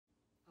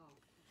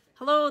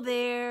Hello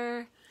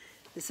there.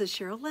 This is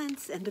Cheryl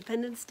Lentz,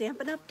 Independent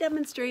Stampin' Up!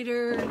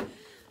 Demonstrator.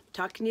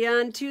 Talking to you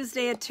on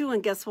Tuesday at 2,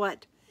 and guess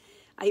what?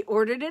 I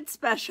ordered it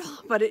special,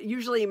 but it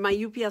usually, my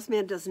UPS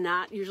man does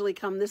not usually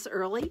come this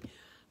early.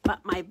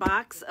 But my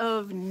box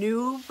of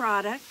new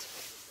product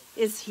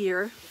is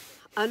here,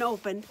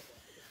 unopened.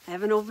 I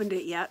haven't opened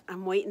it yet.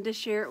 I'm waiting to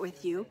share it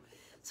with you.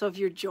 So if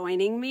you're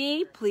joining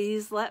me,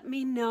 please let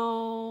me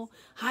know.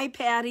 Hi,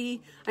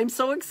 Patty. I'm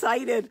so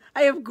excited.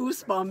 I have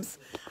goosebumps.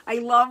 I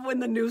love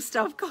when the new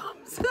stuff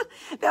comes.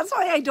 That's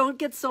why I don't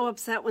get so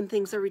upset when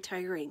things are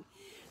retiring.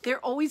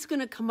 They're always going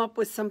to come up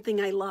with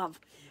something I love.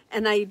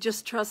 And I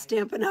just trust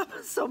Stampin' Up!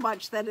 So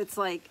much that it's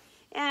like,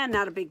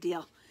 not a big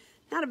deal.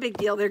 Not a big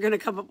deal. They're going to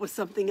come up with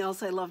something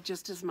else I love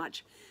just as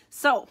much.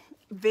 So,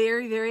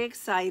 very, very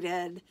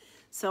excited.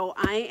 So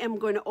I am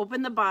going to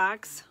open the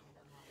box.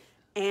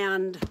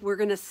 And we're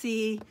going to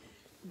see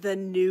the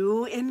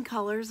new in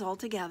colors all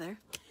together.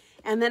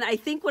 And then I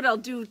think what I'll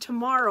do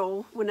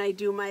tomorrow when I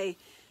do my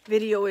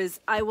video is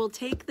I will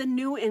take the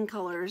new in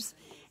colors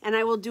and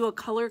I will do a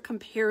color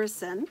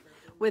comparison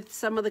with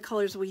some of the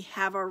colors we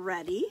have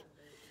already.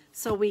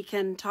 So we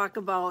can talk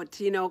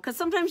about, you know, because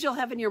sometimes you'll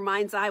have in your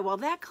mind's eye, well,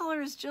 that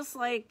color is just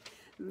like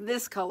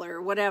this color,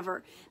 or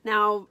whatever.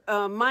 Now,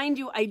 mind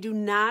you, I do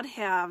not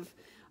have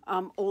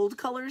old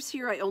colors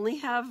here. I only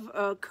have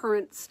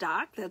current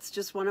stock. That's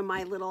just one of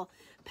my little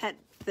pet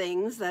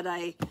things that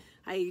I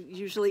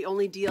usually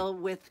only deal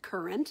with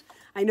current.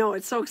 I know,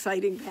 it's so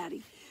exciting,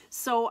 Patty.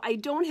 So I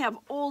don't have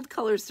old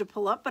colors to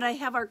pull up, but I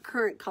have our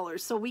current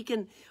colors. So we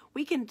can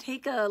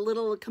take a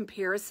little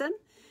comparison.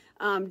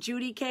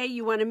 Judy K,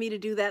 you wanted me to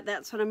do that.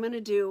 That's what I'm going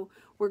to do.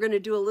 We're going to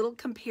do a little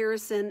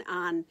comparison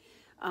on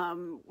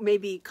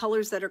maybe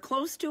colors that are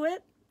close to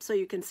it, so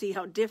you can see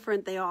how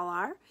different they all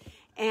are.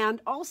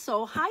 And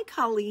also, hi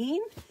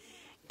Colleen,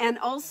 and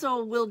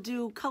also we'll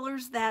do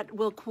colors that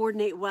will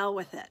coordinate well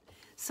with it.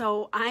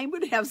 So I'm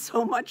going to have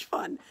so much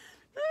fun.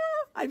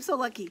 I'm so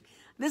lucky.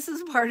 This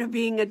is part of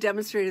being a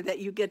demonstrator, that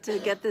you get to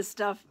get this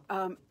stuff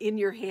in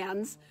your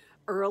hands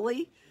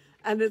early.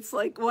 And it's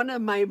like one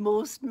of my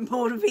most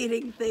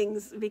motivating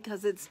things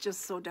because it's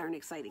just so darn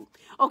exciting.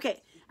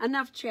 Okay,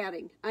 enough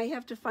chatting. I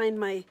have to find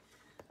my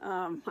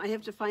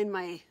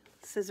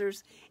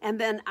scissors, and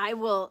then I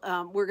will,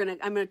 I'm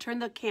gonna turn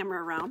the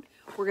camera around.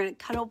 We're gonna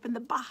cut open the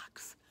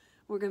box.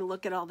 We're gonna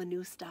look at all the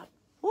new stuff.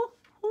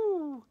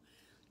 Woo-hoo.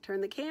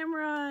 Turn the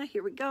camera,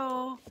 here we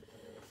go.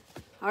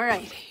 All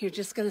right, you're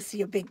just gonna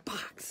see a big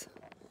box.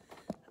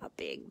 A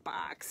big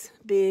box,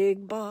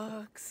 big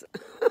box.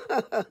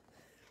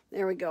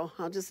 There we go,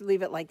 I'll just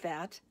leave it like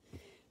that.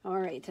 All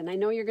right, and I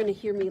know you're gonna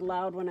hear me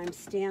loud when I'm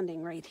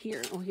standing right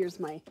here. Oh, here's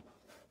my,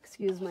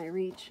 excuse my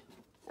reach.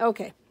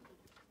 Okay.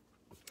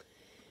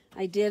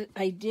 I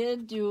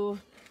didn't do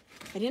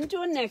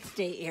a next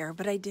day air,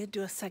 but I did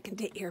do a second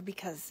day air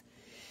because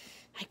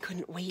I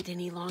couldn't wait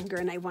any longer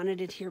and I wanted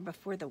it here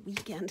before the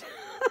weekend.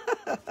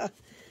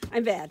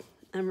 I'm bad.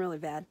 I'm really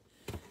bad.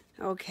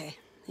 Okay,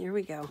 here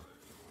we go.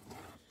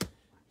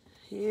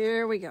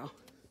 Here we go.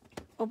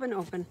 Open,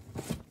 open.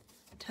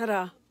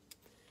 Ta-da.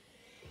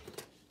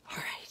 All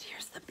right,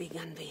 here's the big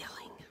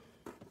unveiling.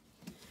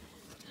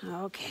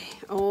 Okay,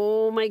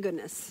 oh my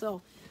goodness.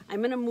 So I'm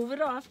going to move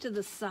it off to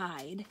the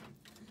side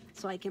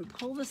so I can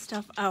pull the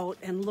stuff out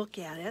and look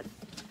at it.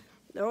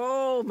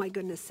 Oh my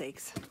goodness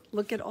sakes.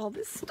 Look at all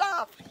this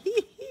stuff.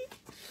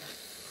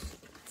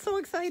 So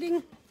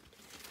exciting.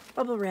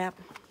 Bubble wrap.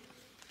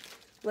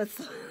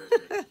 Let's,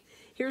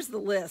 here's the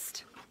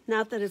list.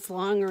 Not that it's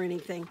long or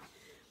anything,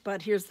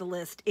 but here's the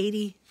list.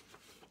 80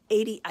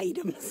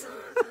 items.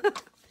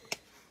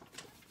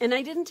 And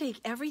I didn't take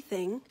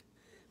everything,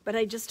 but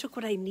I just took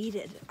what I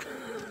needed.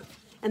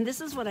 And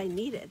this is what I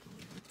needed.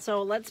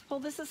 So let's pull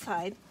this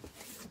aside.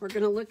 We're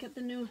going to look at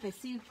the new, I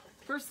see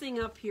first thing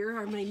up here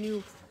are my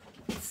new,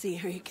 let's see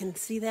here, you can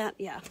see that?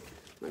 Yeah,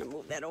 I'm going to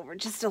move that over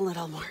just a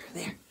little more.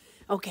 There.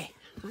 Okay,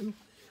 I'm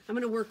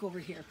going to work over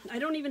here. I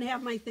don't even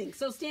have my thing.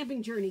 So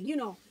Stamping Journey, you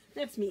know,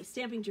 that's me,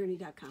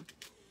 stampingjourney.com.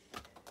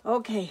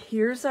 Okay,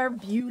 here's our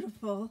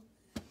beautiful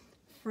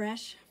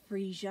fresh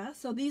freesia.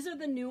 So these are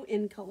the new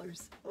in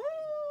colors.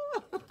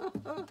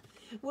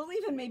 We'll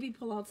even maybe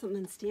pull out something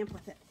and stamp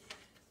with it.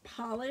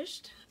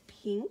 Polished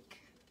pink.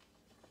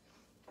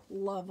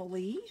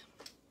 Lovely.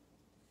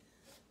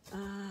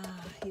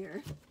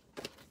 Here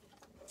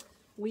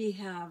we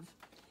have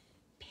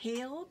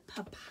pale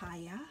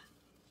papaya.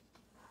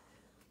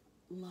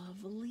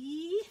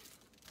 Lovely.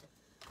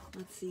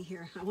 Let's see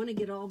here. I want to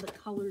get all the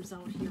colors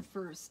out here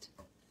first.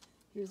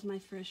 Here's my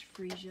fresh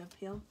freesia.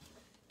 Pale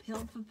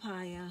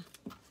papaya.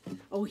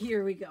 Oh,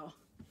 here we go.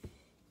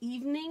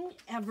 Evening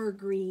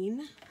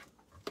evergreen,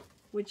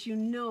 which you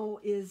know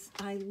is,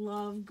 I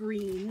love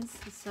greens,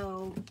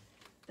 so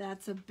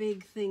that's a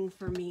big thing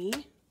for me.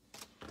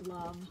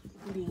 Love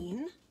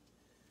green.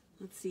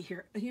 Let's see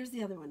here. Here's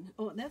the other one.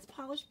 Oh, that's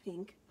polished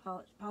pink.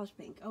 Polished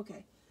pink.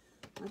 Okay.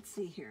 Let's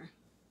see here.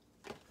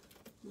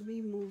 Let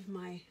me move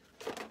my,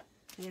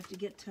 I have to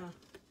get to,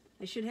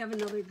 I should have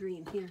another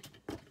green. Here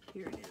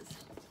it is.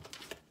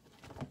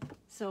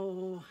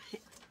 So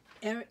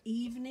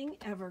Evening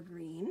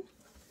Evergreen.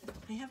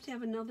 I have to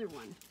have another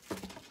one.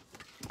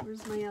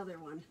 Where's my other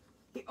one?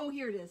 Oh,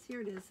 here it is.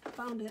 Here it is.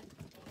 Found it.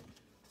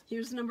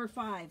 Here's number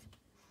 5.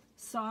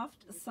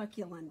 Soft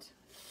Succulent.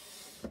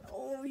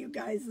 Oh, you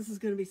guys, this is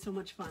going to be so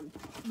much fun.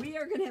 We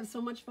are going to have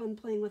so much fun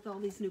playing with all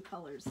these new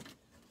colors.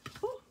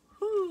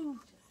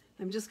 Woo-hoo.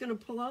 I'm just going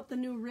to pull out the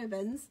new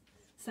ribbons,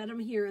 set them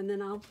here, and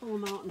then I'll pull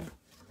them out and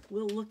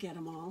we'll look at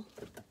them all.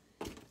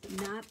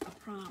 Not a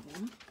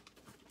problem.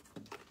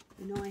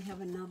 I know I have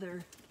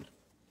another.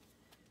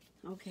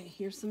 Okay,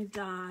 here's some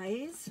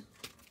dies.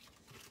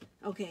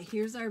 Okay,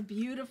 here's our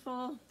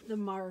beautiful, the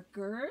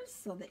markers.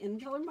 So the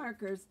in-color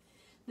markers.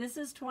 This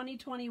is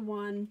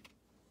 2021,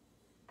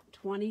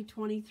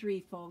 2023,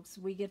 folks.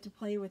 We get to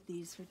play with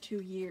these for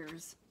 2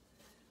 years.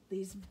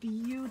 These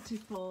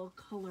beautiful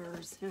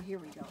colors. Now here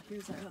we go.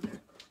 Here's our other.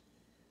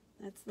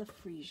 That's the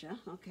freesia.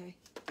 Okay.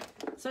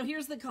 So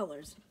here's the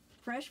colors.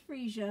 Fresh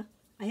freesia.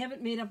 I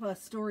haven't made up a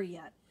story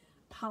yet.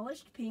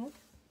 Polished pink,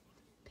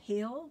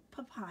 pale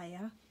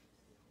papaya,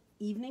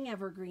 evening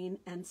evergreen,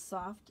 and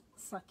soft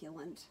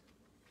succulent.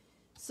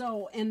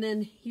 So, and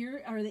then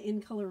here are the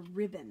in-color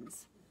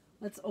ribbons.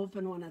 Let's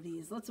open one of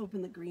these. Let's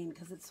open the green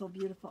because it's so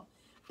beautiful.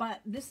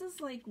 But this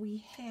is like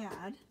we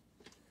had,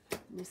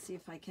 let me see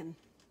if I can,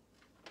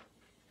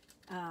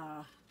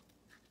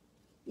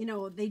 you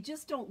know, they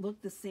just don't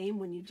look the same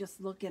when you just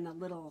look in a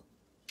little,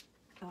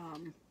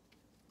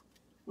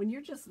 when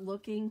you're just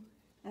looking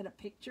at a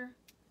picture,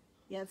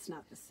 yeah, it's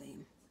not the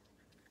same.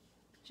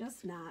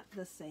 Just not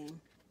the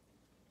same.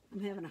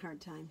 I'm having a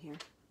hard time here.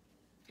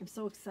 I'm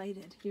so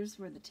excited. Here's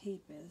where the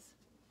tape is.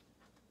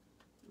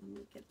 Let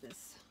me get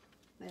this.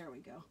 There we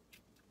go.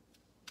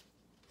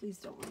 Please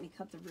don't let me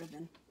cut the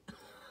ribbon.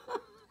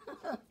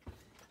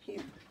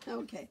 Here.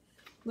 Okay.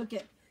 Look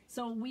at,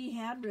 so we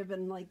had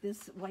ribbon like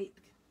this white.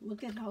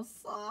 Look at how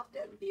soft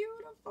and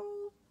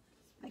beautiful.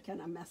 I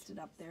kind of messed it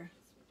up there.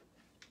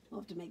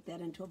 We'll have to make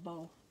that into a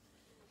bow.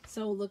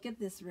 So look at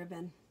this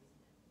ribbon.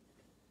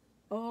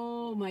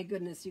 Oh my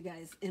goodness, you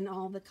guys, in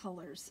all the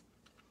colors.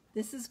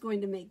 This is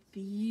going to make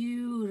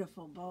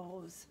beautiful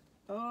bows.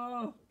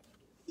 Oh,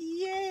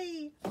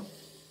 yay!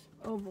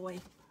 Oh boy.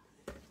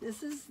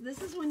 This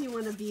is when you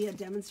want to be a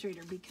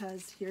demonstrator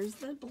because here's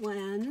the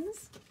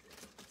blends.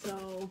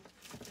 So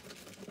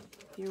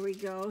here we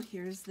go.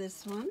 Here's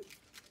this one.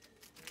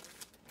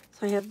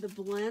 So I have the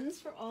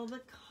blends for all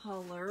the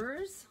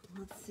colors.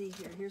 Let's see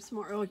here. Here's some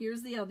more. Oh,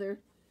 here's the other,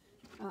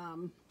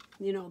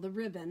 you know, the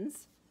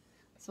ribbons.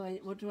 So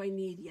what do I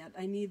need yet?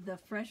 I need the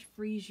fresh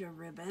freesia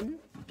ribbon.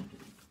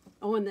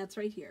 Oh, and that's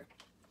right here.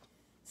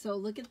 So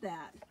look at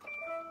that.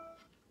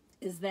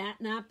 Is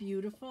that not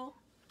beautiful?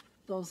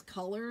 Those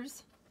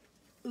colors.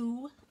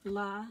 Ooh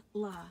la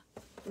la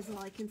is all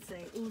I can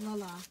say. Ooh la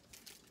la.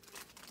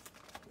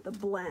 The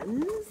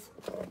blends.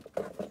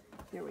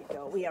 There we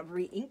go. We have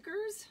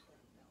re-inkers.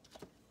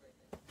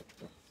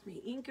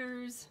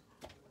 Re-inkers.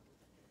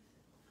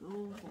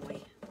 Oh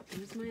boy.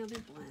 Here's my other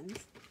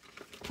blends.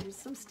 Here's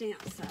some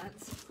stamp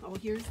sets. Oh,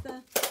 here's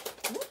the,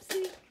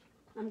 whoopsie.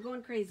 I'm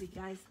going crazy,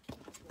 guys.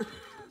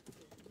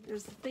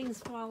 There's things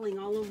falling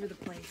all over the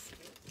place.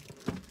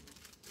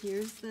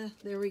 Here's the,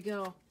 there we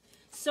go.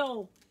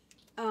 So,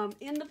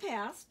 in the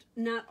past,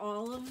 not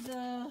all of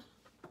the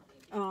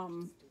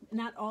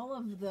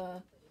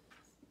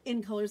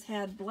in colors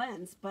had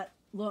blends, but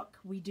look,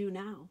 we do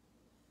now.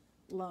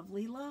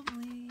 Lovely,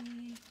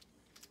 lovely.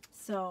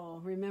 So,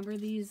 remember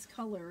these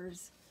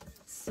colors.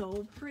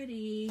 So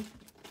pretty.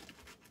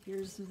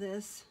 Here's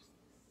this.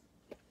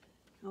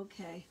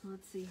 Okay,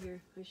 let's see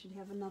here. I should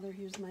have another.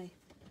 Here's my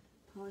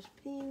polished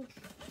pink.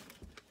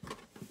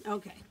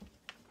 Okay.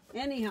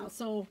 Anyhow,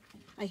 so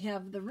I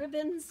have the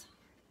ribbons.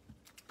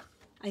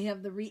 I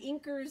have the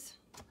re-inkers.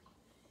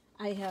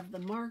 I have the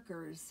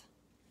markers.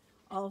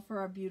 All for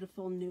our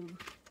beautiful new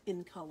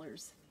in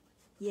colors.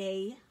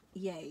 Yay,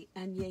 yay,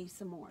 and yay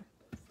some more.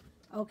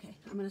 Okay,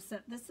 I'm going to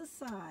set this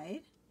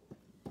aside.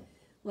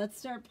 Let's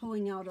start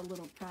pulling out a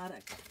little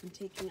product and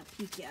taking a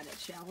peek at it,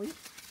 shall we?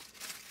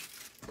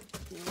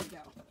 Here we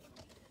go.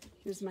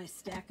 Here's my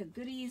stack of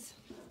goodies.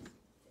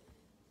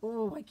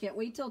 Oh, I can't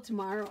wait till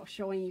tomorrow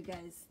showing you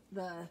guys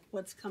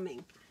what's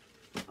coming.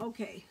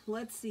 Okay,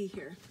 let's see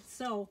here.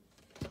 So,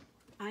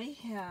 I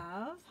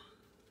have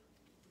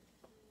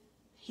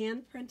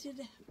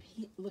hand-printed,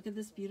 look at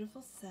this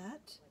beautiful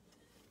set,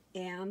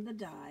 and the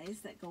dies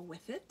that go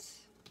with it.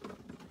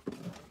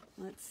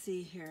 Let's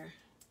see here.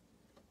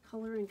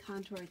 Color and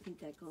contour, I think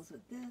that goes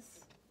with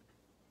this.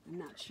 I'm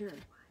not sure.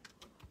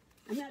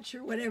 I'm not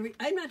sure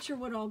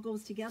what all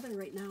goes together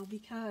right now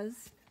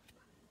because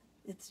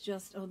it's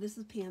just, oh, this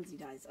is pansy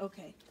dies.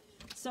 Okay,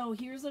 so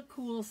here's a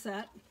cool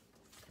set.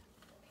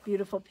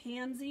 Beautiful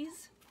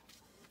pansies.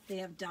 They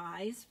have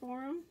dies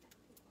for them.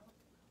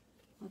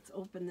 Let's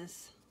open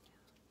this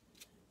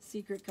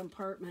secret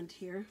compartment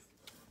here.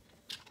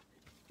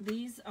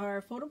 These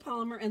are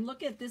photopolymer, and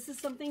look at, this is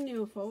something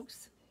new,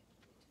 folks.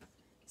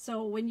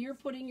 So when you're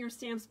putting your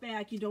stamps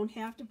back, you don't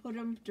have to put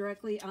them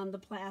directly on the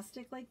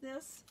plastic like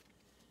this.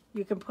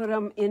 You can put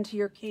them into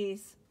your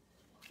case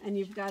And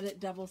you've got it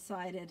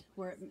double-sided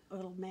where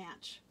it'll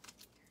match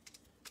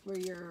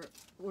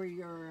where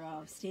your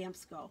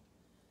stamps go.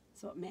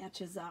 So it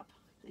matches up,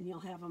 and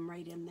you'll have them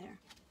right in there.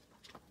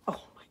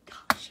 Oh my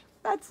gosh,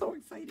 that's so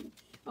exciting.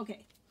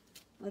 Okay,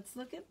 let's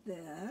look at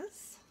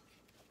this.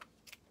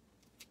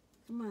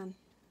 Come on.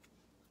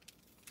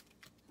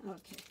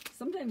 Okay,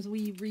 sometimes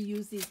we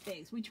reuse these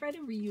bags. We try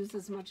to reuse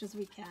as much as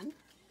we can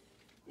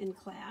in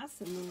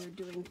class and when we're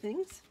doing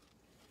things.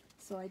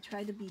 So I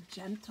try to be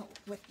gentle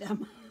with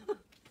them.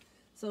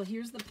 So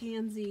here's the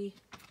pansy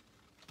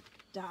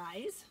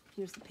dies.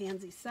 Here's the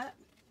pansy set.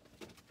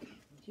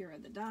 Here are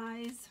the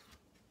dies.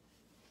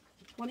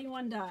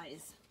 21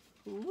 dies.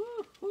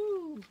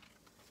 Woohoo!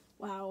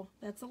 Wow,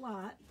 that's a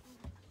lot.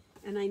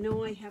 And I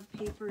know I have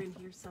paper in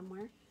here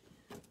somewhere.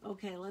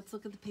 Okay, let's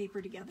look at the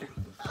paper together.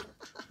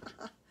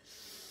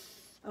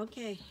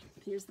 Okay,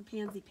 here's the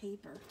pansy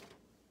paper.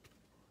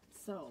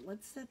 So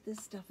let's set this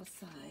stuff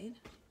aside.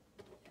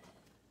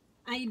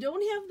 I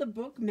don't have the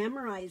book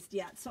memorized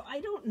yet, so I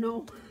don't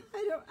know.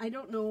 I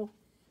don't know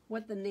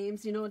what the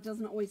names. You know, it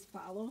doesn't always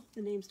follow.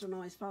 The names don't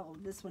always follow.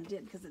 This one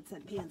did because it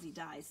said pansy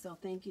dies. So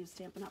thank you,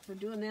 Stampin' Up, for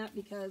doing that,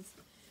 because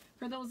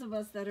for those of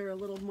us that are a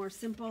little more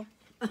simple,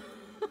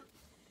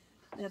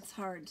 that's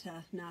hard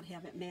to not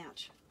have it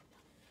match.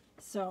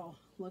 So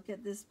look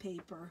at this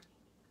paper.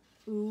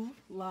 Ooh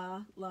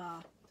la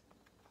la.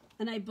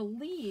 And I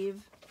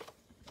believe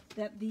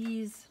that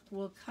these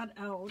will cut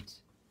out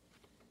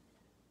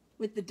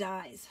with the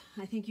dies.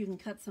 I think you can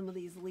cut some of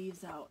these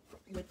leaves out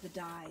with the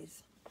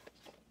dies.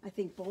 I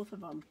think both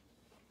of them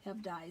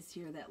have dies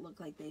here that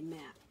look like they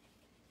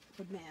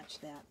would match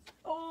that.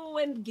 Oh,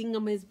 and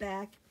gingham is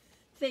back.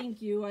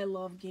 Thank you. I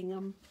love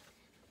gingham.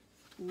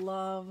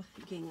 Love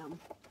gingham.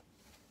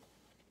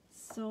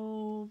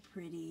 So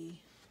pretty.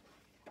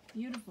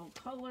 Beautiful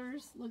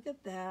colors. Look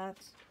at that.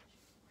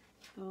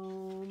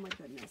 Oh my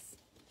goodness.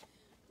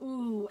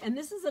 Ooh, and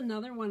this is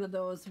another one of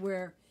those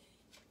where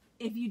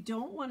if you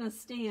don't want to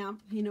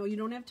stamp, you know, you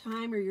don't have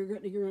time, or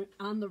you're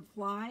on the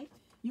fly,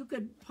 you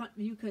could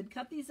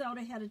cut these out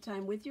ahead of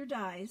time with your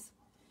dies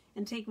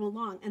and take them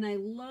along. And I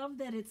love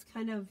that it's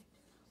kind of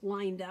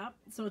lined up,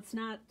 so it's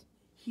not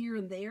here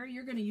and there.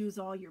 You're going to use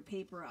all your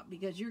paper up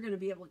because you're going to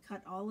be able to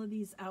cut all of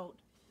these out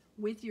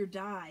with your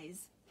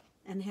dies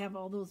and have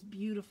all those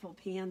beautiful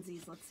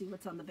pansies. Let's see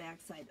what's on the back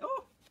side.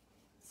 Oh,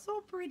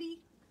 so pretty.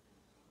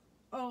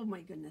 Oh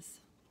my goodness.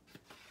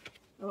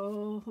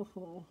 Oh,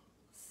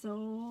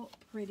 so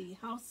pretty.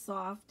 How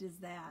soft is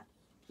that?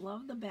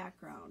 Love the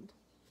background.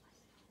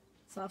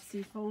 Soft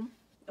seafoam.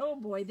 Oh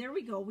boy, there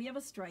we go. We have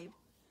a stripe.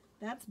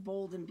 That's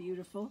bold and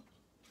beautiful.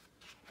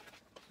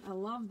 I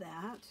love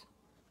that.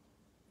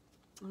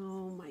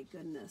 Oh my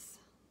goodness.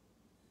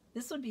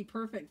 This would be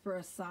perfect for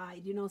a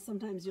side. You know,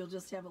 sometimes you'll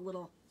just have a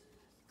little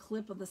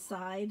clip of the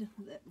side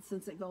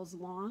since it goes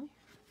long.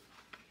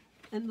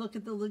 And look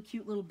at the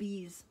cute little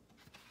bees.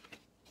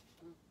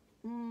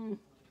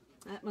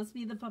 That must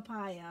be the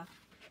papaya.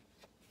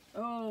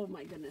 Oh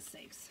my goodness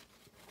sakes.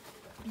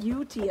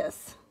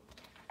 Beauteous.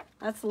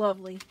 That's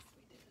lovely.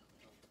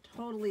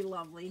 Totally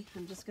lovely.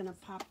 I'm just going to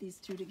pop these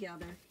two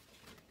together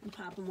and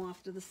pop them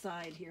off to the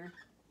side here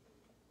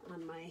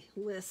on my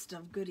list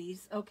of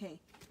goodies. Okay,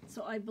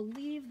 so I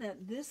believe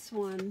that this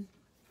one,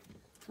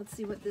 let's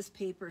see what this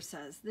paper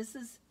says. This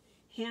is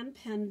hand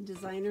pen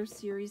designer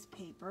series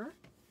paper.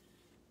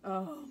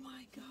 Oh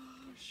my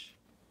gosh.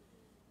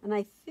 And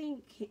I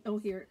think, oh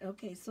here,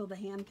 okay, so the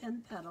hand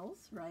pen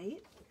petals,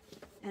 right?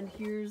 And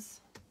here's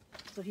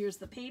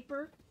the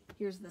paper,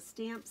 here's the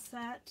stamp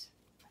set,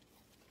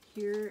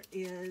 here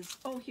is,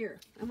 oh here,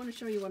 I want to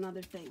show you one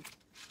other thing.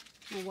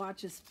 My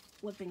watch is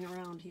flipping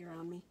around here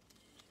on me.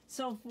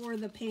 So for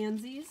the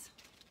pansies,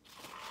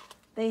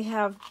 they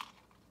have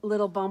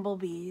little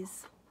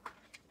bumblebees.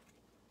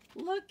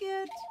 Look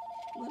at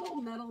little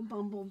metal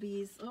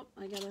bumblebees. Oh,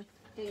 I gotta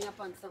hang up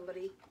on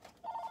somebody.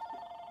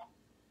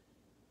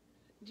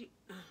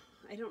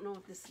 I don't know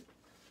if this,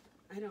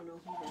 I don't know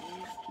who that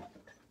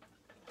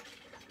is.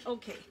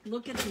 Okay,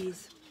 look at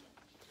these.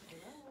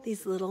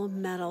 These little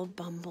metal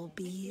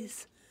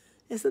bumblebees.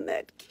 Isn't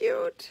that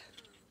cute?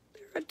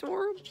 They're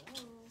adorable.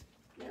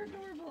 They're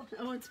adorable.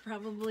 Oh, it's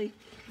probably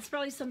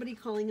somebody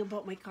calling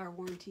about my car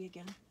warranty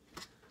again.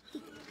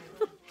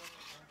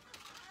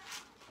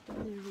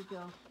 There we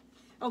go.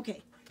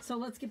 Okay, so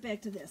let's get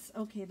back to this.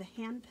 Okay, the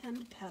hand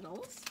pen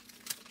petals.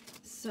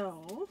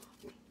 So,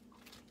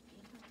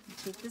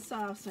 take this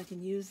off so I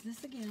can use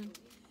this again.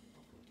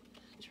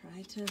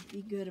 Try to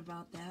be good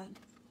about that.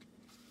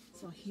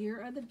 So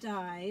here are the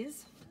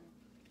dies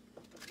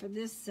for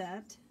this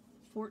set.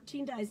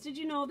 14 dies. Did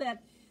you know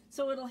that?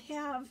 So it'll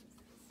have,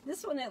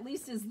 this one at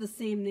least is the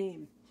same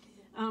name.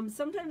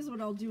 Sometimes what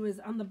I'll do is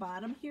on the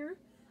bottom here,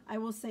 I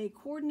will say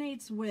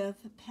coordinates with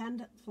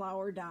pen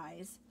flower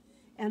dies.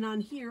 And on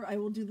here, I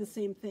will do the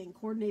same thing,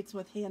 coordinates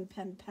with hand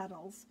pen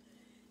petals,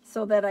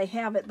 so that I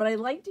have it. But I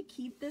like to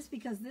keep this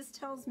because this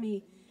tells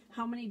me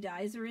how many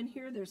dies are in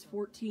here. There's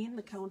 14.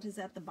 The count is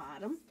at the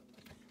bottom.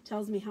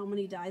 Tells me how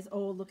many dies.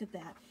 Oh, look at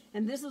that.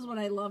 And this is what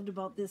I loved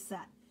about this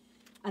set.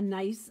 a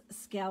nice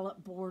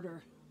scallop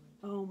border.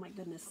 Oh my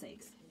goodness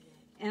sakes.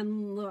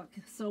 And look,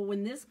 so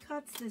when this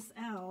cuts this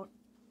out,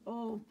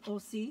 oh,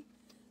 see?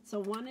 So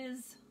one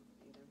is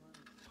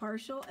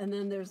partial, and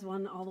then there's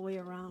one all the way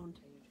around.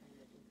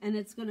 And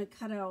it's going to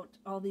cut out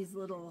all these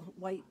little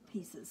white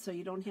pieces, so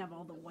you don't have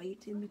all the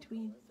white in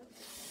between.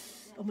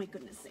 Oh my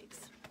goodness sakes.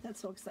 That's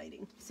so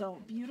exciting. So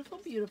beautiful,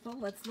 beautiful.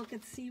 Let's look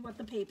and see what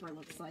the paper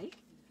looks like.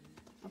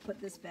 I'll put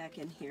this back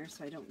in here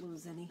so I don't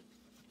lose any.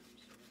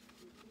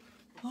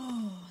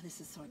 Oh,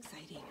 this is so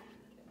exciting.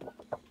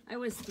 I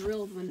was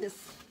thrilled when this,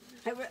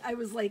 I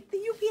was like, the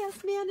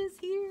UPS man is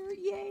here,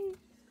 yay.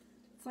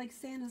 It's like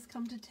Santa's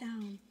come to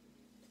town.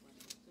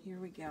 Here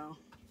we go.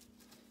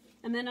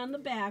 And then on the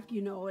back,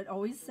 you know, it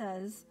always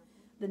says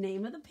the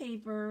name of the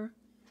paper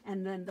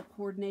and then the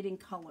coordinating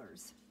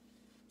colors.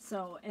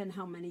 So, and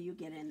how many you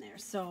get in there.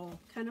 So,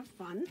 kind of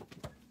fun.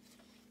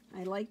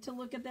 I like to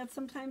look at that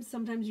sometimes.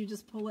 Sometimes you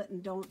just pull it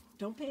and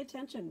don't pay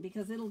attention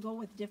because it'll go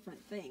with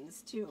different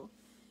things too.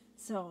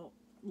 So,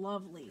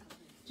 lovely.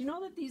 Do you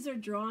know that these are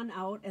drawn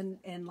out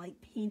and like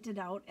painted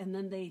out, and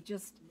then they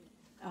just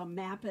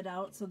map it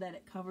out so that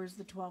it covers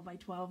the 12 by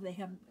 12. They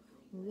have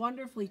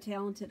wonderfully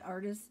talented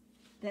artists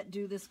that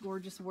do this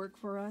gorgeous work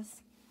for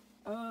us.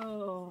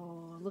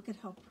 Oh, look at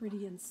how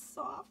pretty and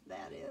soft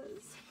that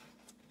is.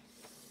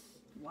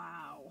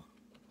 Wow.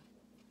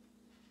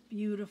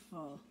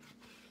 Beautiful.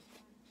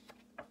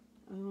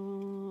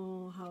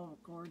 Oh, how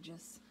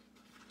gorgeous.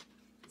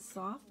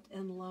 Soft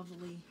and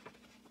lovely.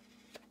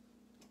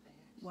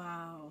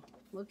 Wow.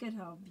 Look at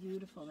how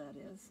beautiful that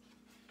is.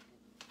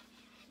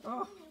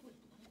 Oh.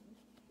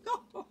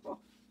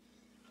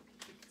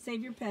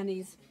 Save your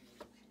pennies.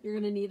 You're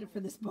going to need it for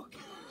this book.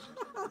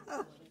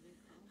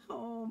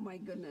 Oh my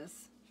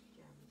goodness.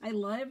 I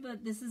love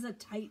that this is a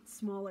tight,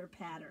 smaller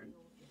pattern.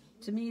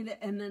 To me,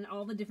 and then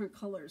all the different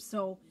colors.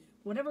 So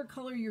whatever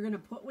color you're going to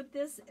put with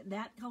this,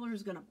 that color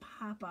is going to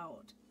pop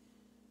out.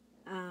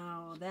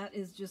 Oh, that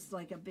is just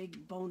like a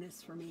big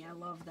bonus for me. I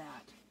love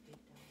that.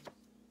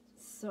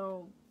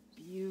 So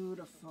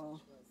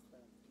beautiful.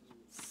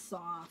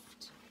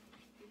 Soft.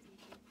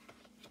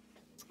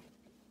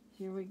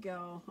 Here we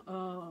go.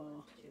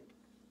 Oh,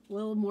 a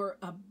little more,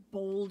 a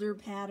bolder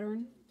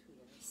pattern.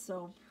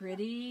 So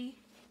pretty.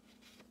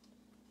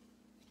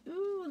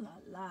 Ooh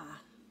la la.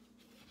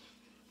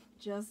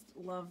 Just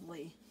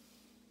lovely.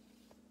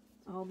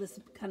 All this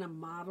kind of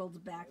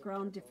mottled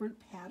background, different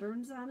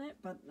patterns on it,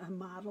 but a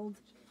mottled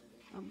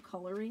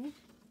coloring.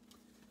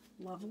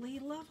 Lovely,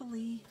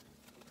 lovely.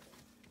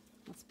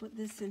 Let's put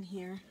this in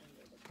here.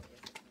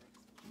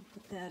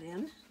 Put that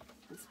in.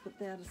 Let's put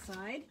that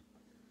aside.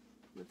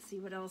 Let's see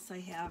what else I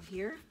have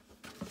here.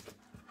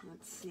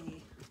 Let's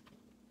see.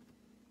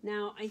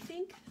 Now, I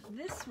think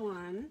this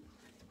one,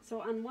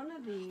 so on one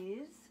of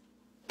these,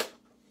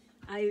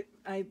 I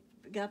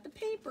got the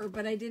paper,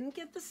 but I didn't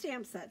get the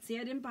stamp set. See,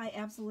 I didn't buy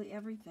absolutely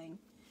everything.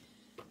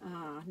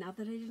 Not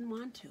that I didn't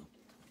want to.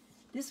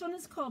 This one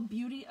is called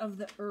Beauty of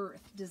the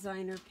Earth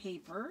Designer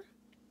Paper.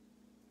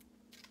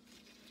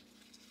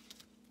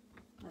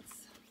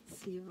 Let's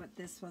see what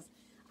this was.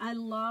 I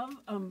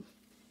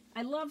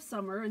love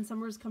summer, and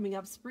summer is coming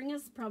up. Spring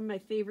is probably my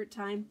favorite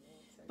time,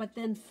 but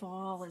then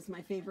fall is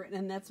my favorite,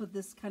 and that's what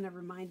this kind of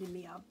reminded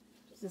me of.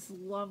 This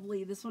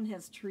lovely, this one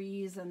has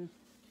trees, and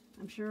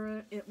I'm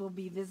sure it will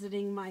be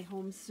visiting my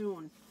home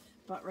soon.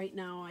 But right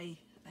now I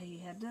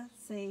had to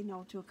say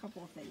no to a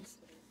couple of things.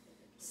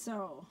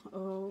 So,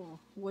 oh,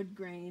 wood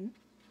grain.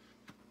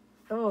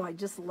 Oh, I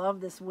just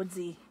love this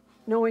woodsy.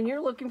 No, when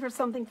you're looking for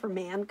something for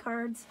man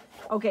cards.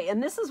 Okay,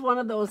 and this is one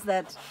of those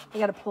that, I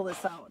got to pull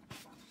this out.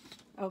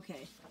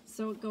 Okay,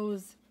 so it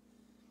goes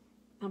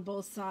on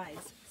both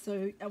sides.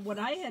 So what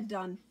I had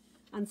done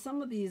on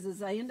some of these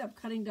is I end up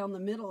cutting down the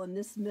middle, and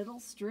this middle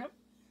strip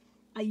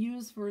I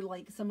use for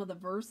like some of the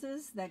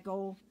verses that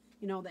go,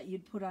 you know, that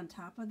you'd put on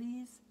top of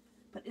these.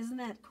 But isn't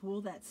that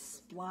cool? That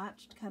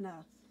splotched kind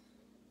of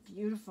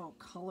beautiful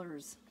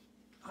colors.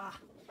 Ah,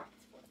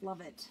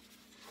 love it.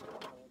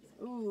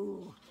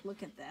 Ooh,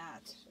 look at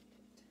that.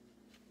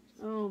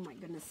 Oh my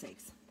goodness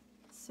sakes.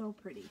 So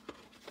pretty.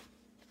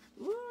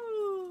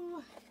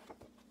 Ooh.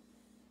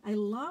 I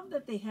love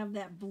that they have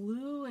that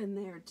blue in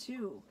there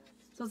too.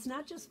 So it's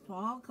not just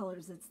fall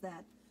colors, it's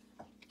that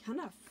kind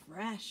of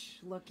fresh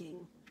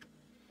looking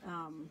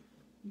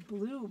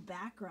blue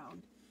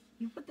background.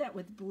 You put that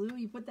with blue,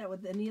 you put that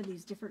with any of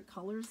these different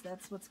colors,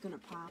 that's what's going to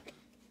pop.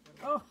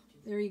 Oh,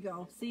 there you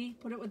go. See,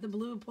 put it with the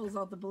blue, pulls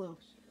out the blue.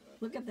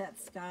 Look at that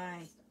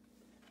sky.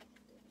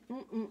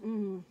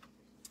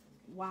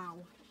 Wow.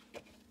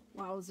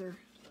 Wowzer.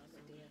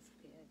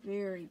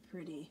 Very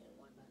pretty.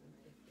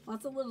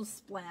 Lots of little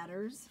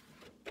splatters.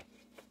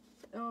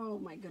 Oh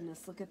my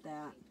goodness, look at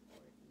that.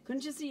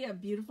 Couldn't you see a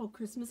beautiful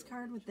Christmas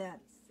card with that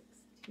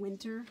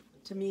winter?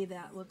 To me,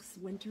 that looks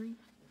wintry.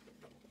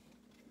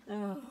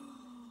 Oh,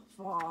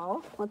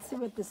 fall. Let's see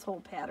what this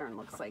whole pattern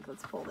looks like.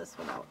 Let's pull this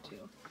one out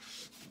too.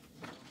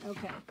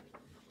 Okay.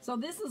 So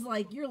this is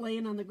like you're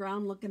laying on the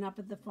ground looking up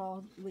at the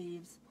fall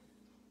leaves.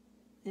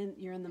 And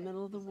you're in the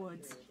middle of the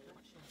woods.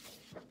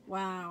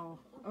 Wow.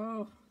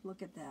 Oh,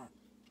 look at that.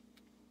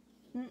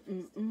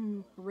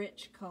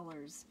 Rich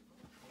colors.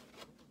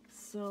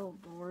 So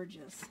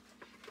gorgeous.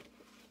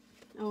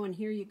 Oh, and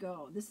here you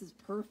go. This is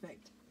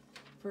perfect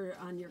for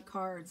on your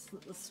cards.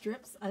 The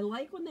strips. I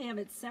like when they have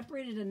it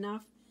separated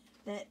enough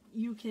that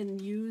you can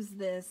use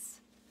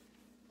this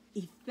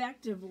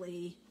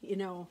effectively, you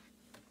know,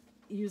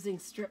 using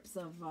strips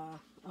of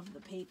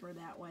the paper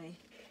that way.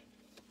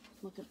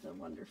 Look at the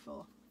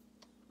wonderful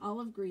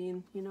olive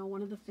green, you know,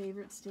 one of the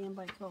favorite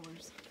standby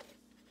colors.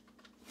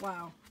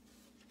 Wow,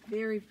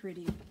 very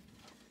pretty.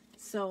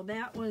 So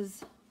that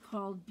was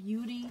called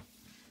Beauty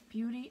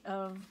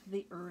of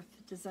the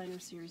Earth Designer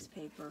Series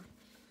paper.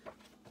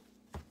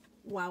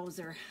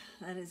 Wowzer,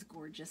 that is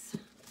gorgeous.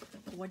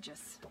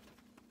 Gorgeous.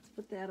 Let's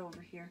put that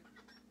over here.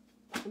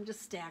 I'm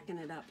just stacking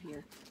it up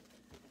here.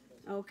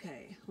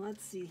 Okay,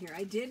 let's see here.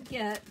 I did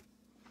get,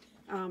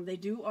 they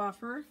do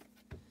offer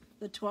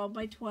the 12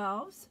 by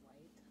 12s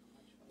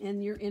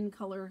in your in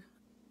color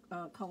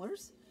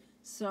colors.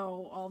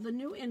 So all the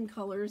new in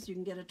colors, you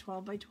can get a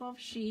 12 by 12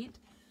 sheet.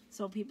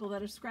 So people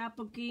that are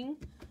scrapbooking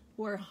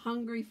who are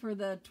hungry for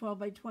the 12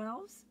 by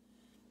 12s,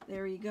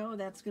 there you go.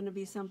 That's going to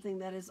be something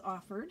that is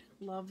offered.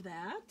 Love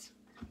that.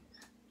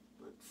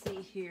 Let's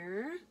see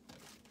here.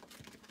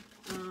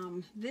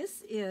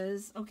 This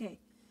is, okay,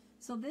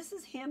 so this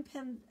is hand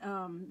penned,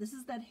 this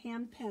is that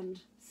hand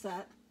penned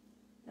set.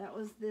 That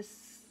was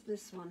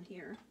this one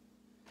here,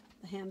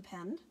 the hand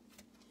penned.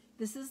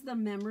 This is the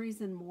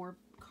Memories and More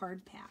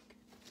card pack.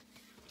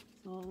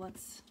 So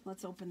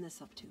let's open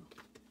this up too.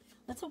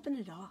 Let's open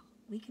it all.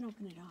 We can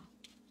open it all.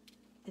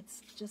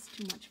 It's just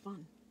too much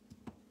fun.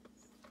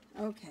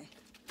 Okay,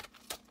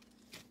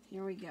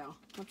 here we go.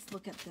 Let's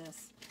look at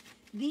this.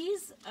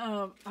 These,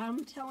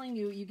 I'm telling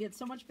you, you get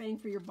so much bang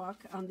for your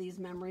buck on these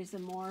Memories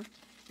and More.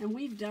 And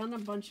we've done a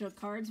bunch of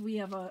cards. We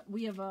have a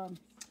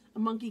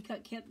monkey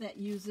cut kit that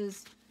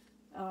uses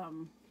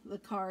the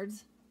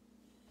cards,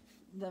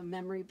 the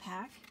memory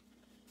pack.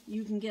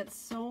 You can get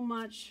so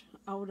much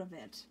out of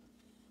it.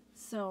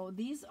 So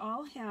these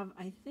all have,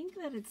 I think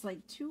that it's like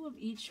two of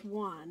each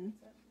one.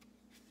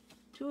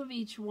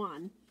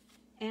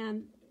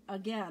 And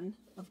again,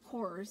 of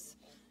course,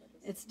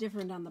 it's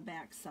different on the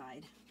back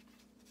side.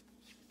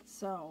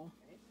 So,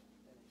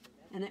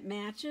 and it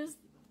matches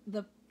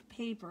the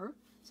paper.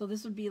 So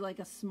this would be like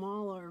a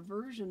smaller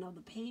version of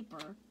the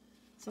paper.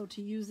 So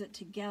to use it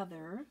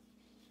together,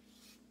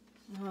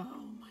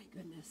 oh my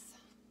goodness.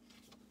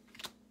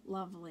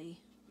 Lovely.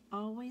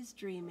 Always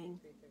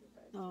dreaming.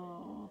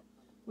 Oh,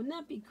 wouldn't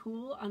that be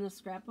cool on a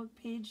scrapbook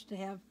page to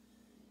have,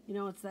 you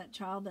know, it's that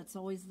child that's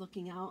always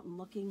looking out and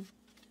looking,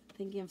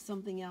 thinking of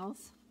something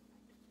else.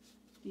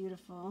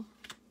 Beautiful.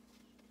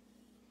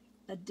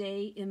 A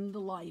day in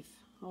the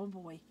life. Oh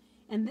boy.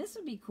 And this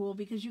would be cool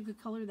because you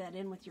could color that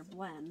in with your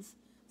blends.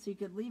 So you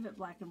could leave it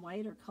black and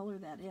white or color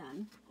that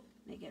in.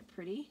 Make it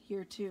pretty.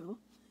 Here too.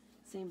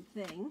 Same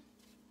thing.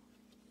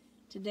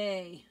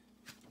 Today.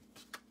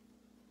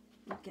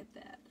 Look at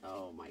that.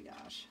 Oh my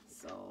gosh.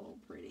 So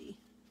pretty.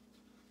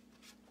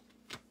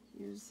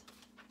 Here's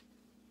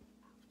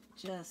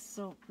just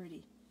so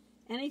pretty.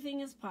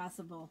 Anything is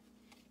possible.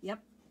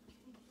 Yep.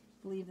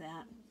 Believe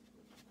that.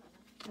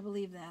 I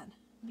believe that.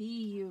 Be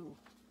you.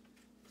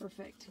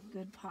 Perfect.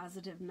 Good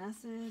positive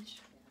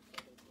message.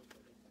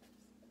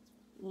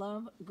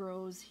 Love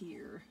grows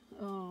here.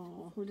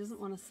 Oh, who doesn't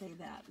want to say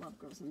that? Love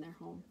grows in their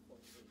home.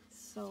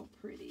 So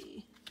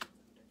pretty.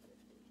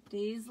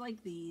 Days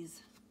like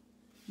these.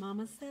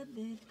 Mama said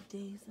that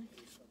days like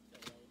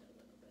these.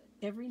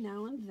 Every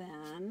now and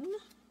then.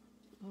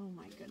 Oh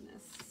my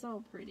goodness.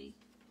 So pretty.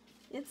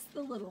 It's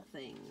the little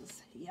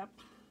things. Yep.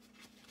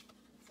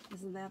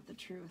 Isn't that the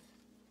truth?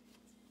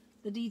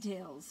 The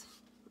details.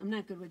 I'm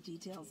not good with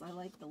details. I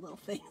like the little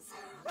things.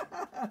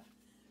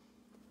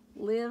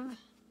 Live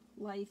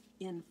life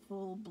in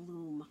full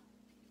bloom.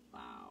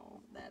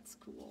 Wow, that's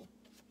cool.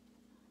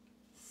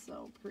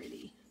 So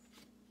pretty.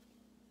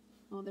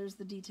 Oh, there's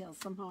the details.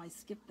 Somehow I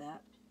skipped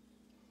that.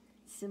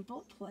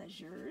 Simple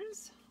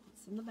pleasures.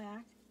 What's in the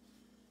back?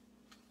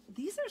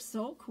 These are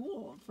so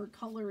cool for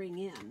coloring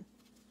in.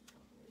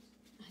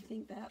 I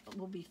think that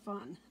will be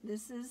fun.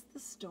 This is the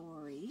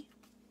story.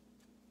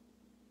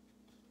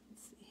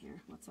 Let's see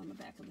here. What's on the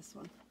back of this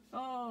one?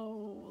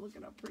 Oh, look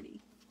at how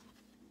pretty.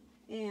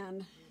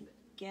 And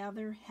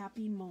gather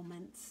happy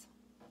moments.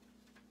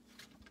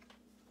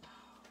 Oh,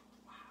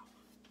 wow.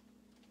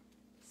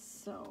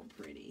 So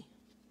pretty.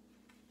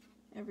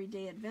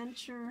 Everyday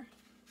adventure.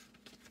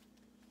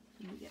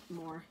 And we get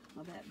more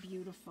of that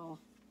beautiful,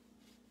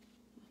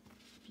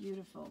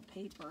 beautiful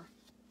paper.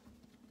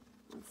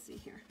 Let's see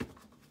here.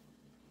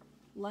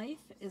 Life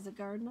is a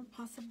garden of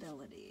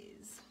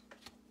possibilities.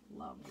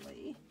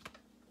 Lovely.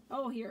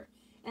 Oh, here.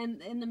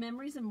 And in the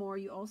Memories and More,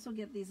 you also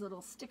get these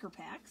little sticker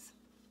packs.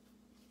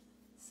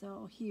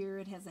 So here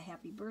it has a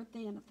happy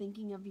birthday and a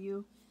thinking of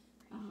you.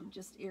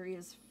 Just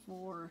areas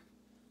for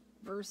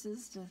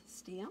verses to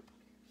stamp.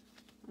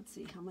 Let's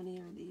see, how many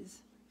are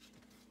these?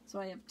 So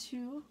I have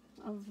 2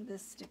 of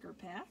this sticker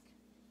pack.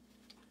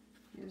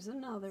 Here's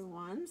another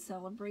one.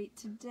 Celebrate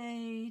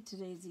today,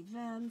 today's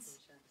events.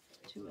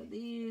 2 of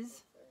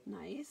these.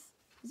 Nice.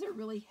 These are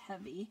really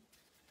heavy.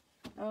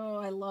 Oh,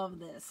 I love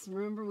this.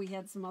 Remember we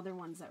had some other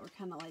ones that were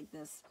kind of like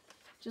this.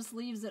 Just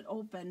leaves it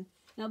open.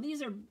 Now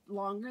these are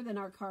longer than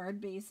our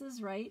card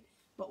bases, right?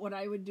 But what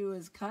I would do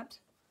is cut,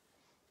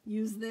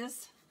 use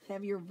this,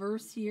 have your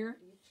verse here,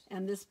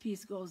 and this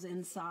piece goes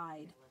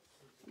inside.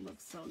 It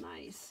looks so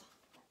nice.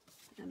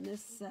 And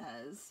this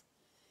says,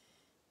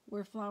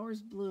 where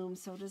flowers bloom,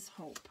 so does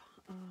hope.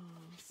 Oh,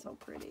 so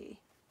pretty.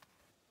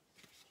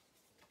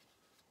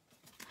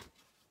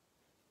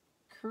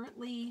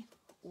 Currently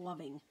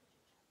loving.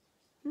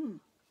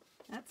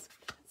 That's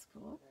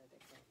cool.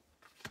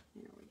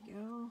 There we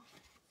go.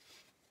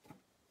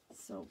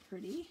 So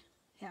pretty.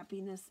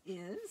 Happiness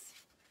is.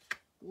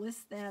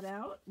 List that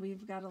out.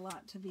 We've got a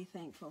lot to be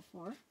thankful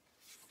for.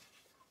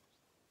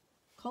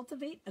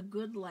 Cultivate a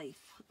good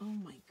life. Oh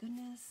my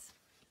goodness.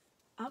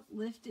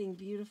 Uplifting,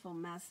 beautiful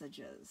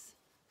messages.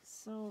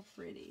 So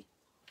pretty.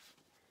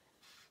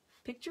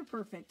 Picture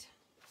perfect.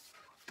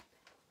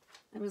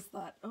 I was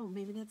thought, oh,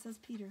 maybe that says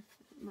Peter.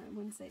 I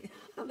wouldn't say.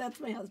 Oh, that's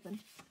my husband.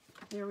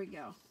 There we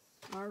go.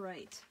 All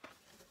right.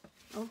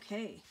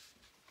 Okay.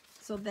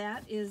 So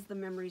that is the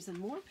Memories and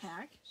More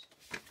pack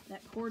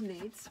that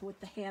coordinates with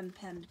the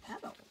hand-penned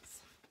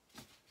petals.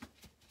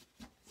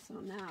 So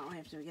now I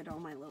have to get all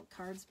my little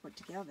cards put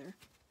together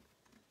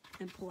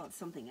and pull out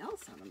something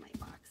else out of my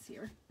box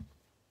here.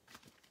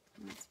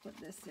 Let's put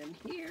this in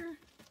here.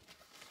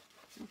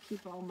 I'll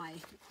keep all my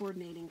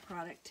coordinating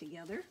product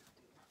together.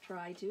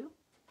 Try to.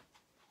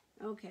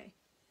 Okay.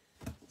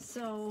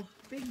 So,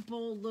 big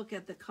bold look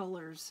at the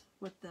colors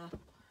with the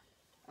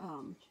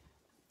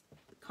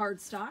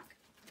cardstock.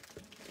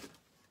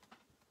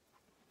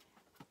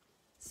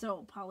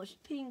 So,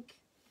 polished pink,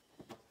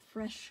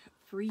 fresh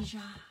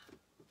freesia,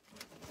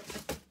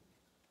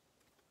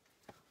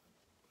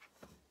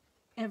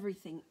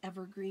 everything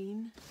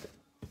evergreen,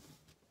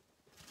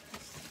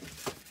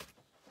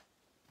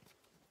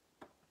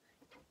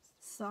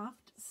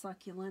 soft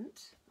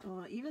succulent,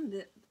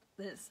 even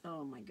this,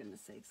 oh my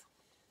goodness sakes,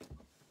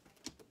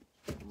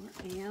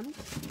 and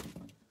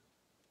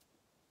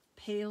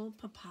pale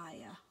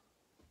papaya.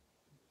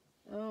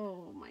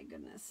 Oh my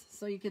goodness.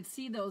 So you could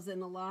see those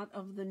in a lot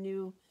of the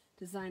new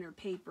designer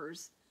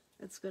papers.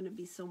 It's going to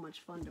be so much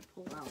fun to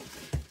pull out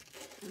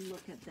and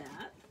look at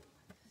that.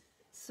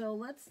 So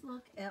let's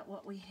look at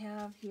what we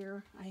have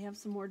here. I have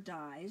some more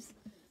dies.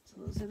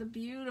 So those are the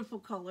beautiful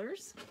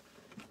colors.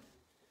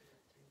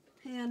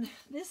 And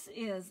this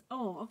is,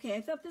 oh, okay,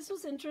 I thought this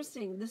was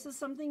interesting. This is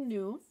something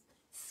new.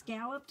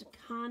 Scalloped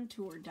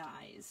contour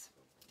dies.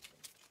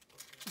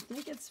 I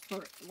think it's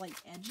for like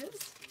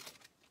edges.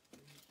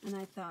 And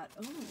I thought,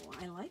 oh,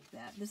 I like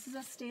that. This is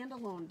a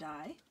standalone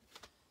die.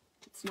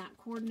 It's not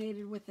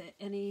coordinated with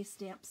any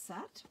stamp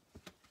set,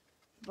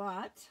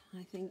 but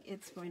I think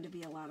it's going to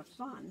be a lot of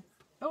fun.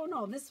 Oh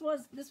no, this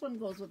one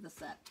goes with the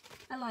set.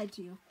 I lied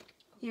to you.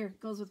 Here,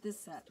 it goes with this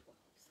set.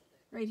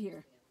 Right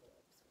here.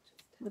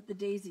 With the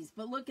daisies.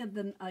 But look at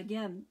the,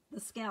 again, the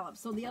scallop.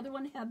 So the other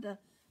one had the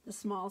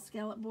small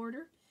scallop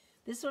border.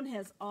 This one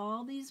has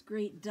all these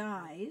great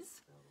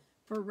dies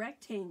for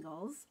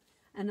rectangles,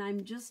 and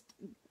I'm just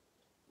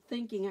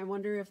thinking, I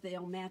wonder if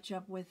they'll match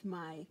up with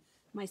my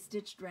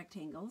stitched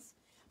rectangles.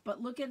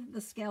 But look at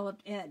the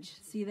scalloped edge.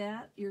 See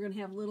that? You're going to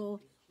have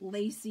little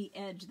lacy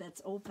edge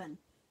that's open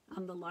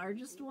on the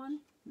largest one.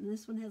 And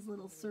this one has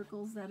little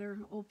circles that are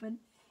open.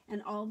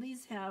 And all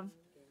these have,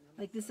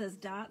 like this has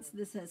dots,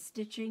 this has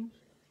stitching.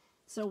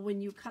 So when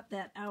you cut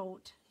that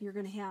out, you're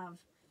going to have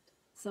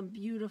some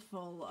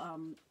beautiful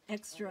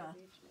extra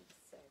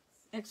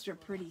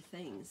pretty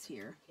things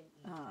here,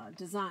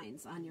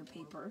 designs on your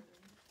paper.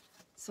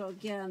 So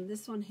again,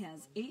 this one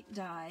has 8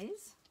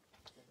 dies,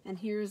 and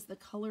here's the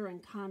color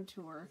and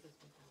contour.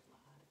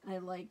 I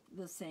like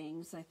the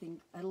sayings. I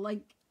think I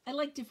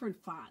like different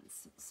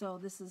fonts, so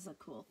this is a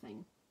cool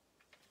thing.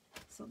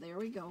 So there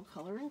we go,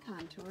 color and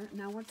contour.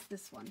 Now what's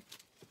this one?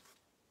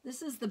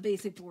 This is the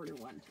basic border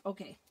one.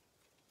 Okay,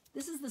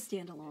 this is the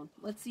standalone.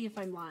 Let's see if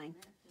I'm lying.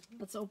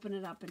 Let's open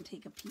it up and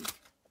take a peek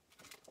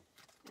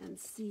and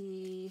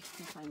see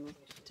if I'm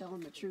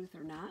telling the truth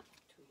or not.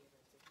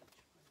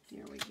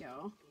 Here we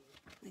go.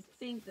 I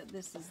think that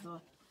this is the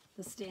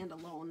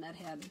standalone that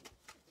had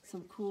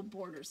some cool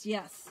borders.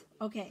 Yes.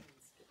 Okay.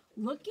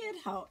 Look at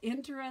how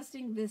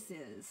interesting this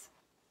is.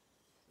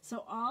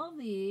 So all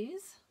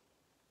these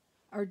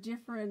are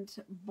different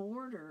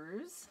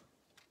borders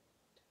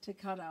to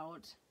cut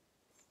out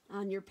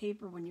on your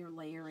paper when you're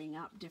layering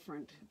up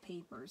different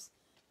papers.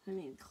 I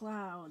mean,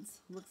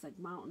 clouds, looks like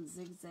mountain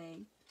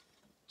zigzag,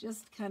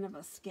 just kind of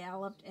a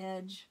scalloped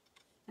edge,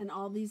 and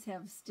all these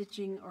have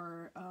stitching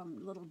or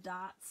little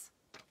dots.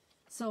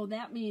 So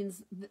that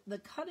means the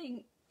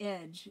cutting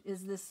edge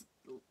is this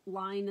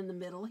line in the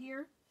middle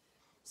here.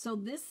 So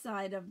this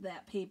side of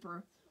that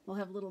paper will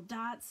have little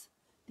dots.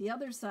 The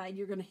other side,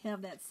 you're going to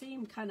have that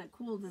same kind of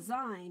cool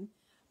design,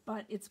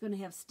 but it's going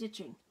to have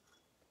stitching.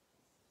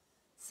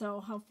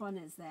 So how fun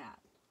is that?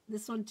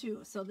 This one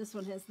too. So this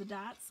one has the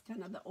dots,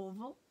 kind of the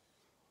oval,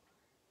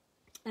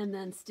 and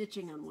then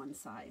stitching on one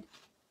side.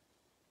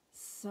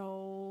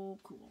 So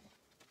cool.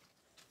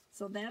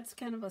 So that's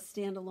kind of a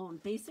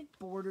standalone basic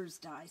borders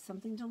die,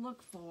 something to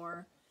look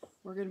for.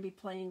 We're going to be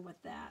playing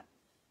with that.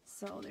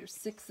 So there's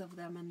 6 of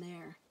them in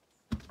there.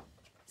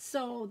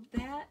 So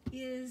that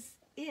is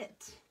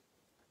it.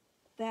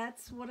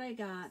 That's what I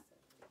got.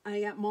 I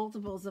got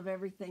multiples of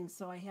everything,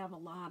 so I have a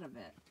lot of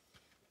it.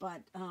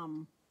 But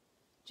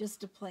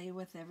just to play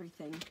with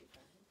everything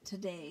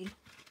today.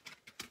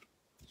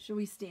 Should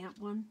we stamp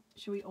one?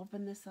 Should we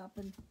open this up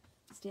and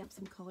stamp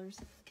some colors?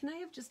 Can I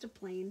have just a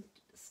plain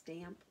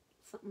stamp?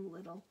 Something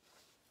little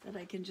that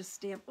I can just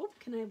stamp. Oh,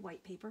 can I have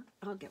white paper?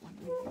 I'll get one.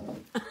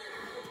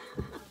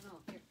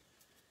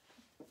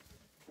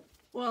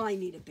 Well, I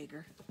need it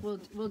bigger.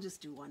 We'll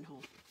just do one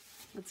whole.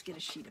 Let's get a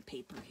sheet of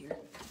paper here.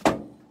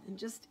 And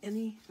just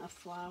a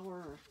flower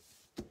or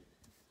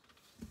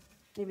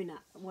maybe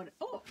not. What?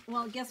 Oh,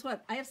 well, guess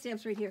what? I have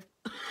stamps right here.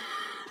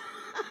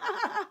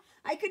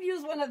 I could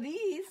use one of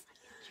these.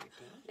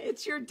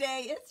 It's your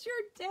day. It's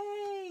your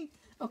day.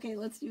 Okay,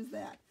 let's use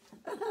that.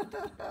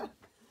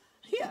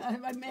 Yeah,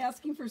 I'm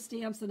asking for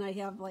stamps, and I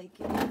have I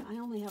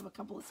only have a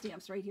couple of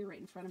stamps right here, right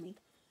in front of me.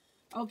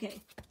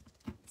 Okay,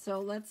 so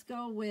let's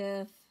go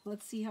with,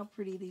 let's see how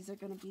pretty these are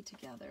going to be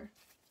together.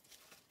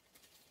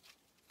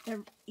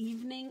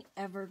 Evening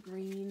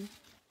Evergreen.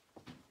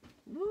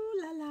 Ooh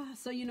la la.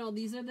 So, you know,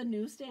 these are the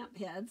new stamp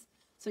heads.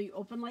 So you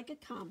open like a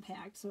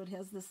compact, so it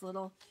has this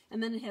little,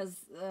 and then it has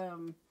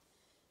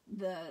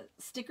the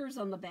stickers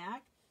on the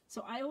back.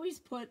 So I always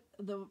put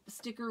the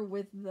sticker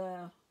with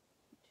the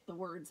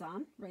words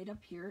on right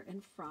up here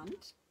in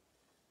front.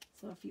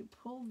 So if you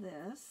pull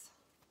this,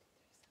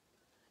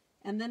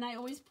 and then I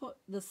always put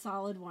the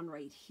solid one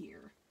right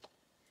here.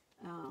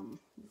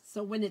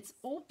 So when it's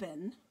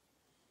open,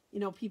 you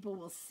know, people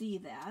will see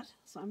that.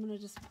 So I'm going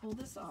to just pull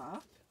this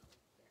off.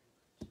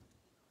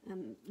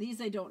 And these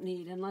I don't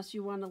need unless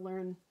you want to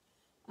learn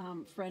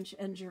French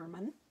and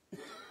German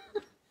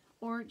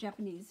or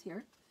Japanese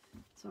here.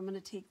 So I'm going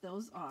to take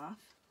those off.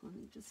 Let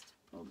me just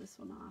pull this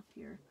one off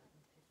here.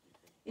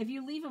 If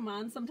you leave them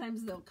on,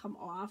 sometimes they'll come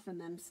off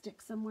and then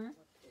stick somewhere.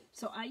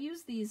 So I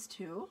use these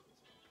two.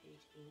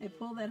 I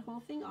pull that whole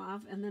thing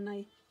off, and then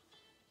I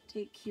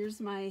take, here's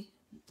my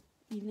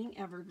Evening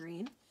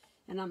Evergreen,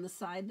 and on the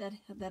side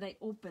that I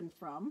open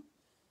from,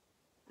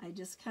 I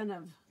just kind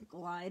of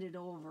glide it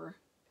over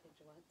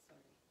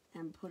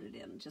and put it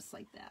in just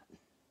like that.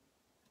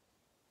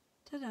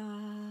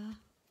 Ta-da!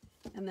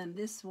 And then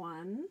this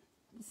one,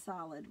 the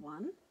solid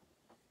one.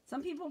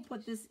 Some people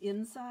put this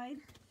inside,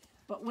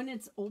 but when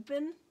it's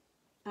open,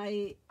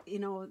 you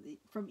know,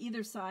 from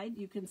either side,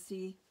 you can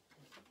see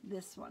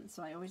this one.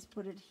 So I always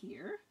put it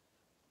here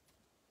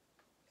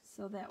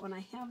so that when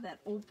I have that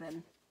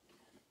open,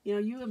 you know,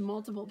 you have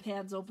multiple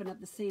pads open at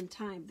the same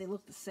time. They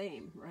look the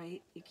same,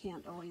 right? You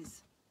can't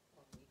always.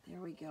 There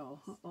we go.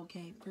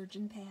 Okay,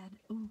 virgin pad.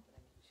 Ooh.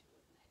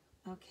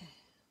 Okay.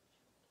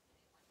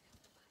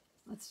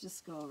 Let's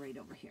just go right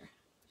over here.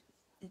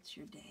 It's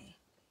your day.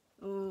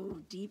 Oh,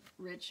 deep,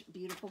 rich,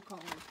 beautiful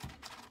color.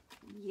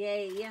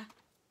 Yay.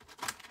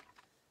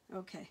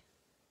 Okay.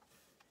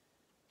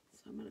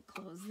 So I'm going to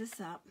close this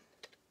up.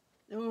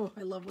 Oh,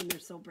 I love when they're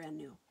so brand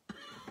new.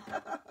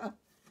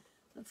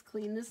 Let's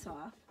clean this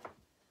off.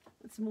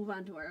 Let's move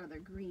on to our other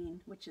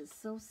green, which is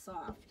so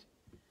soft.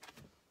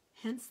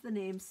 Hence the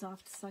name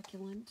Soft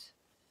Succulent.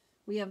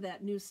 We have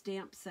that new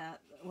stamp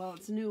set. Well,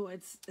 it's new.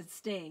 It's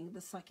staying,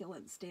 the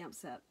succulent stamp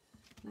set.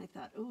 And I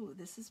thought, oh,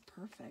 this is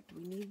perfect.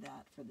 We need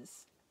that for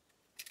this.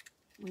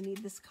 We need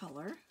this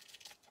color.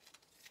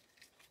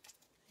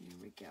 Here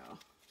we go.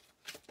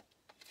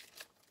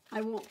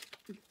 I won't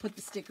put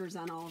the stickers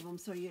on all of them,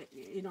 so you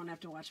don't have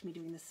to watch me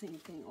doing the same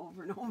thing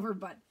over and over.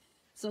 But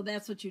so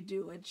that's what you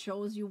do. It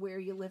shows you where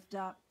you lift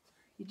up.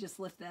 You just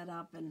lift that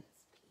up and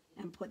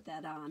put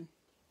that on.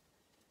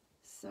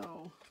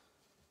 So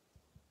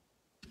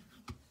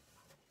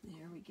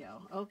there we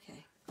go.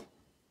 Okay.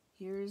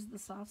 Here's the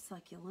Soft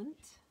Succulent.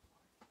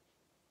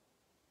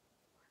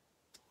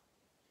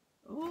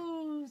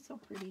 Oh, so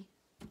pretty.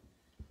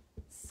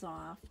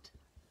 Soft.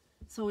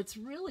 So it's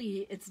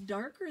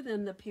darker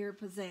than the Pear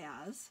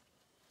Pizzazz,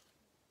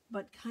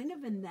 but kind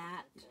of in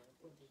that,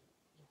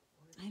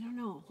 I don't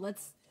know.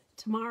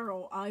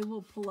 Tomorrow I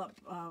will pull up,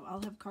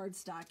 I'll have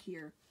cardstock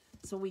here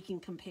so we can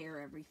compare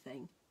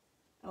everything.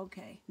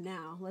 Okay,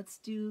 now let's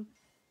do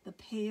the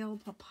Pale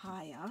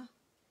Papaya.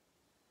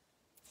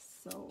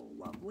 So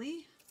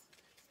lovely.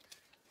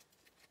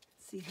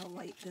 See how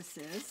light this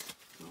is.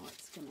 Oh,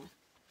 it's going to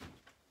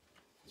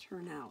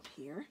turn out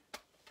here.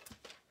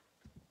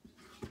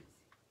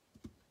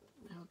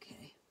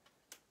 Okay.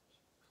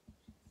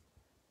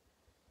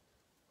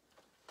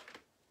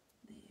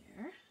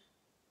 There.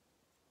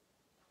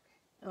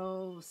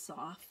 Oh,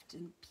 soft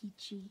and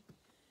peachy.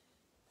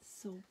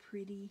 So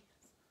pretty.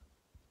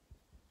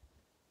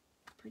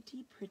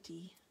 Pretty,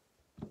 pretty.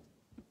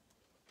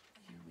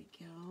 There we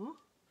go.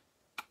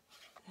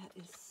 That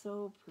is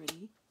so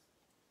pretty.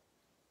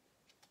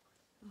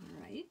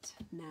 All right.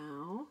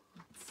 now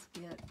let's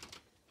get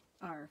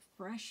our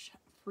fresh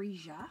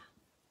freesia.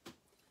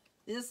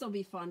 This will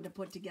be fun to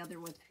put together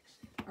with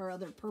our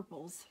other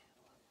purples,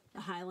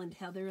 the Highland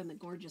Heather and the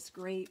Gorgeous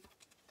Grape.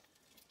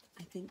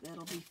 I think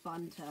that'll be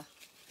fun to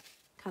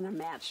kind of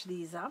match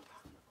these up.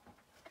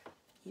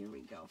 Here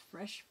we go,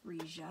 fresh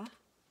freesia.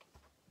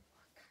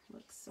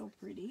 Looks so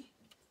pretty.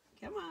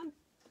 Come on,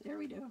 there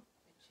we go.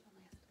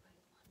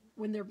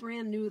 When they're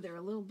brand new, they're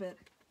a little bit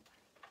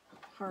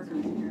harder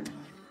here.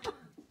 A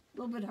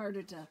little bit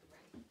harder to,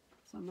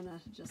 so I'm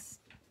gonna just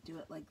do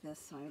it like this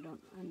so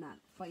I'm not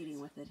fighting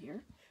with it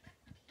here.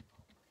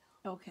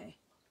 Okay.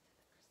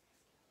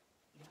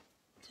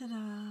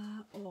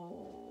 Ta-da!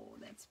 Oh,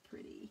 that's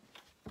pretty.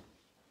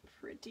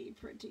 Pretty,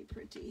 pretty,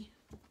 pretty.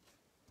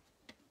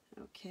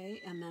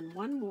 Okay, and then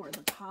one more,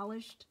 the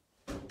polished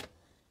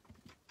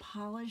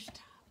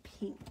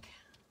pink.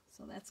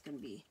 So that's going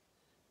to be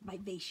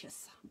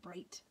vivacious,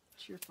 bright,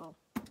 cheerful,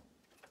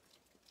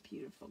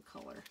 beautiful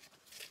color.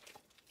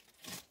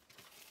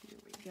 Here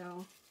we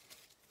go.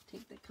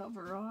 Take the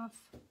cover off.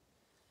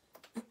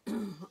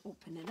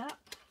 Open it up.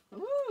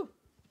 Ooh,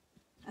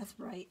 that's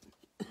bright.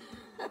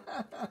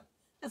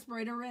 That's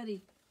bright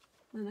already.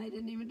 And I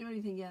didn't even do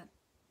anything yet.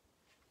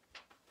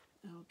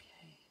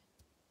 Okay.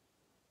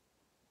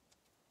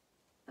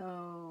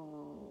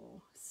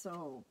 Oh,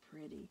 so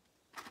pretty.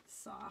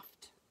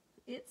 Soft.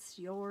 It's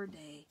your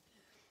day.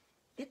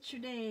 It's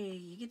your day.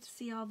 You get to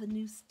see all the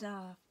new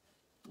stuff.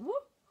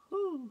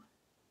 Woohoo!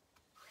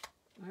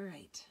 All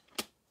right.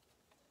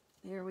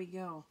 There we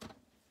go.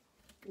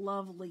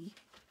 Lovely.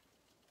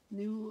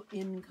 New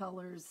in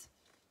colors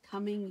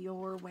coming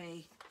your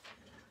way.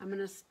 I'm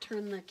going to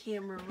turn the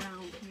camera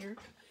around here.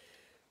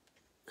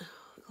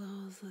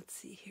 Close. Let's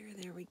see here.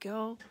 There we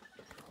go.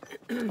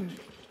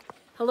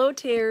 Hello,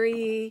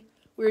 Terry.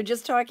 We were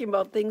just talking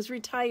about things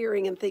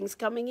retiring and things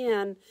coming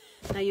in.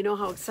 Now you know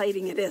how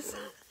exciting it is.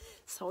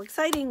 So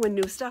exciting when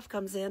new stuff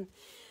comes in.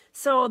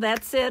 So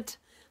that's it.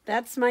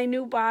 That's my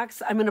new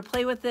box. I'm going to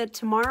play with it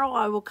tomorrow.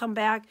 I will come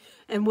back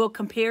and we'll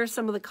compare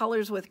some of the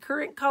colors with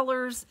current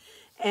colors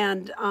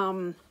and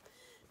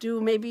do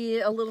maybe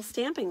a little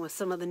stamping with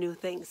some of the new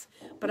things.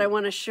 But I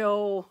want to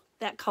show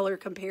that color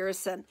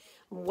comparison,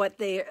 what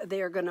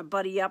they're going to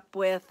buddy up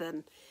with,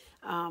 and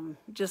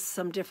just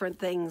some different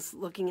things,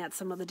 looking at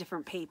some of the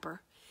different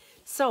paper.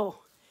 So,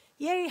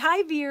 yay.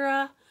 Hi,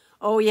 Vera.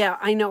 Oh, yeah,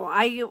 I know.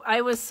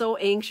 I was so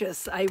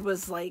anxious. I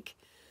was like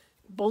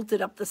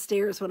bolted up the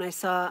stairs when I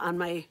saw on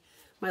my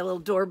little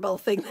doorbell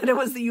thing that it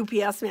was the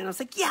UPS man. I was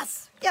like,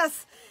 yes,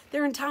 yes,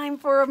 they're in time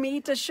for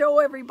me to show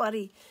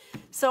everybody.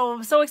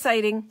 So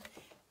exciting.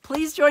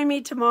 Please join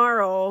me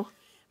tomorrow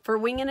for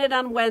Winging It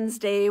on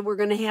Wednesday. We're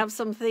going to have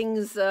some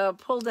things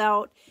pulled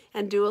out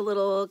and do a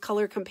little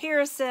color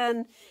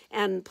comparison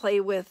and play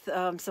with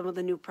some of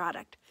the new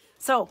product.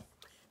 So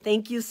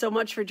thank you so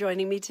much for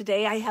joining me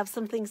today. I have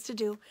some things to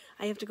do.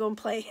 I have to go and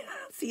play.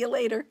 See you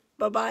later.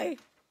 Bye-bye.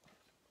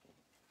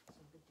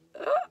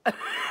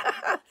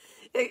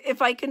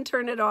 If I can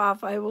turn it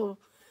off, I will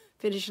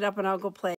finish it up and I'll go play.